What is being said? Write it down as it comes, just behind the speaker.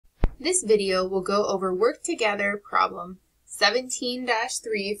This video will go over Work Together problem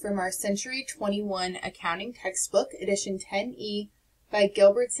 17-3 from our Century 21 Accounting Textbook, edition 10E by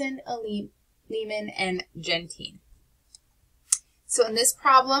Gilbertson, Lehman, and Gentene. So in this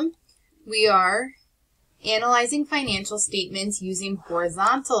problem, we are analyzing financial statements using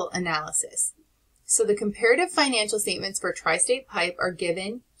horizontal analysis. So the comparative financial statements for Tri-State Pipe are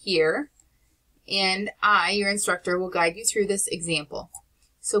given here, and I, your instructor, will guide you through this example.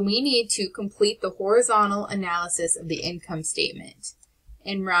 So we need to complete the horizontal analysis of the income statement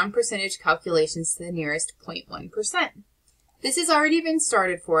and round percentage calculations to the nearest 0.1%. This has already been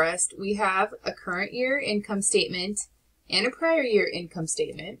started for us. We have a current year income statement and a prior year income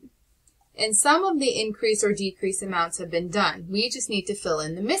statement. And some of the increase or decrease amounts have been done. We just need to fill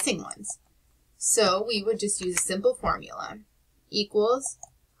in the missing ones. So we would just use a simple formula. Equals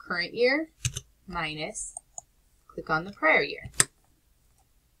current year minus, click on the prior year.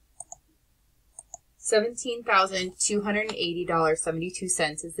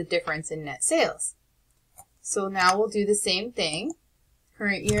 $17,280.72 is the difference in net sales. So now we'll do the same thing,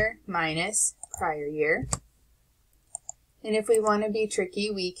 current year minus prior year. And if we want to be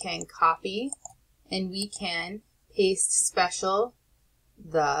tricky, we can copy and we can paste special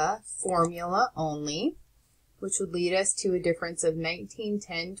the formula only, which would lead us to a difference of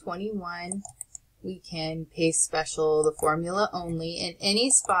 1910.21. We can paste special the formula only in any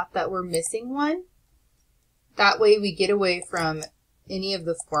spot that we're missing one. That way we get away from any of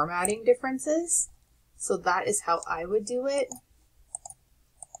the formatting differences. So that is how I would do it.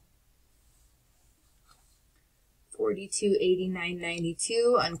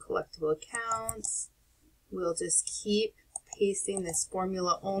 4289.92 uncollectible accounts. We'll just keep pasting this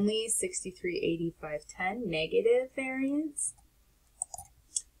formula only, 6385.10 negative variance.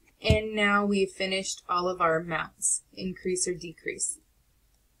 And now we've finished all of our amounts, increase or decrease.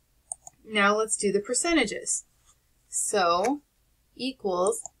 Now let's do the percentages. So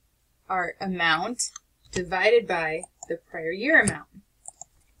equals our amount divided by the prior year amount.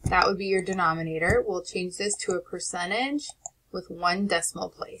 That would be your denominator. We'll change this to a percentage with 1 decimal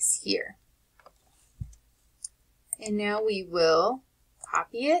place here. And now we will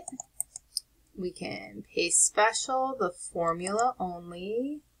copy it. We can paste special the formula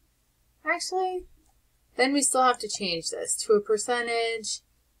only. Actually, then we still have to change this to a percentage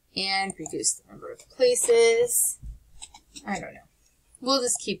and reduce the number of places. I don't know. We'll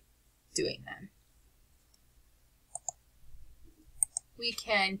just keep doing them. We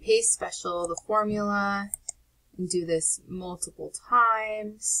can paste special the formula and do this multiple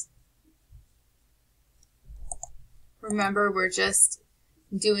times. Remember, we're just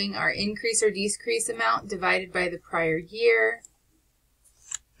doing our increase or decrease amount divided by the prior year.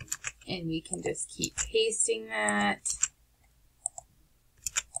 And we can just keep pasting that.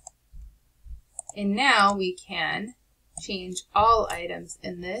 And now we can change all items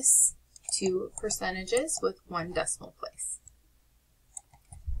in this to percentages with 1 decimal place.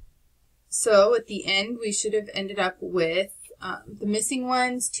 So at the end, we should have ended up with the missing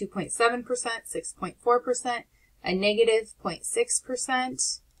ones, 2.7%, 6.4%, a negative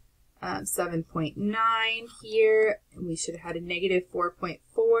 0.6%, 7.9 here, and we should have had a negative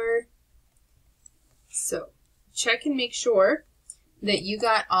 4.4. So check and make sure that you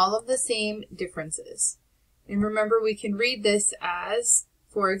got all of the same differences. And remember, we can read this as,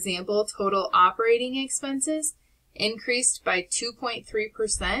 for example, total operating expenses increased by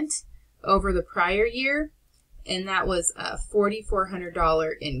 2.3% over the prior year, and that was a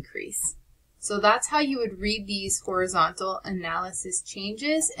 $4,400 increase. So that's how you would read these horizontal analysis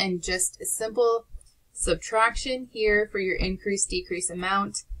changes, and just a simple subtraction here for your increase-decrease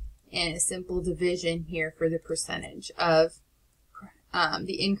amount, and a simple division here for the percentage of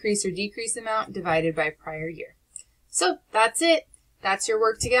the increase or decrease amount divided by prior year. So that's it. That's your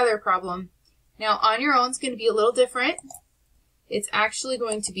work together problem. Now on your own, it's going to be a little different. It's actually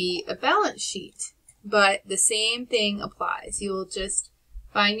going to be a balance sheet, but the same thing applies. You'll just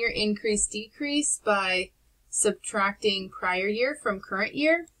find your increase-decrease by subtracting prior year from current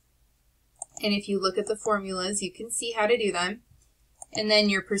year. And if you look at the formulas, you can see how to do them. And then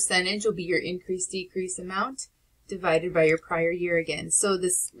your percentage will be your increase-decrease amount divided by your prior year again. So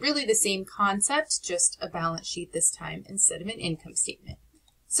this really the same concept, just a balance sheet this time instead of an income statement.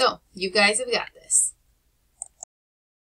 So you guys have got this.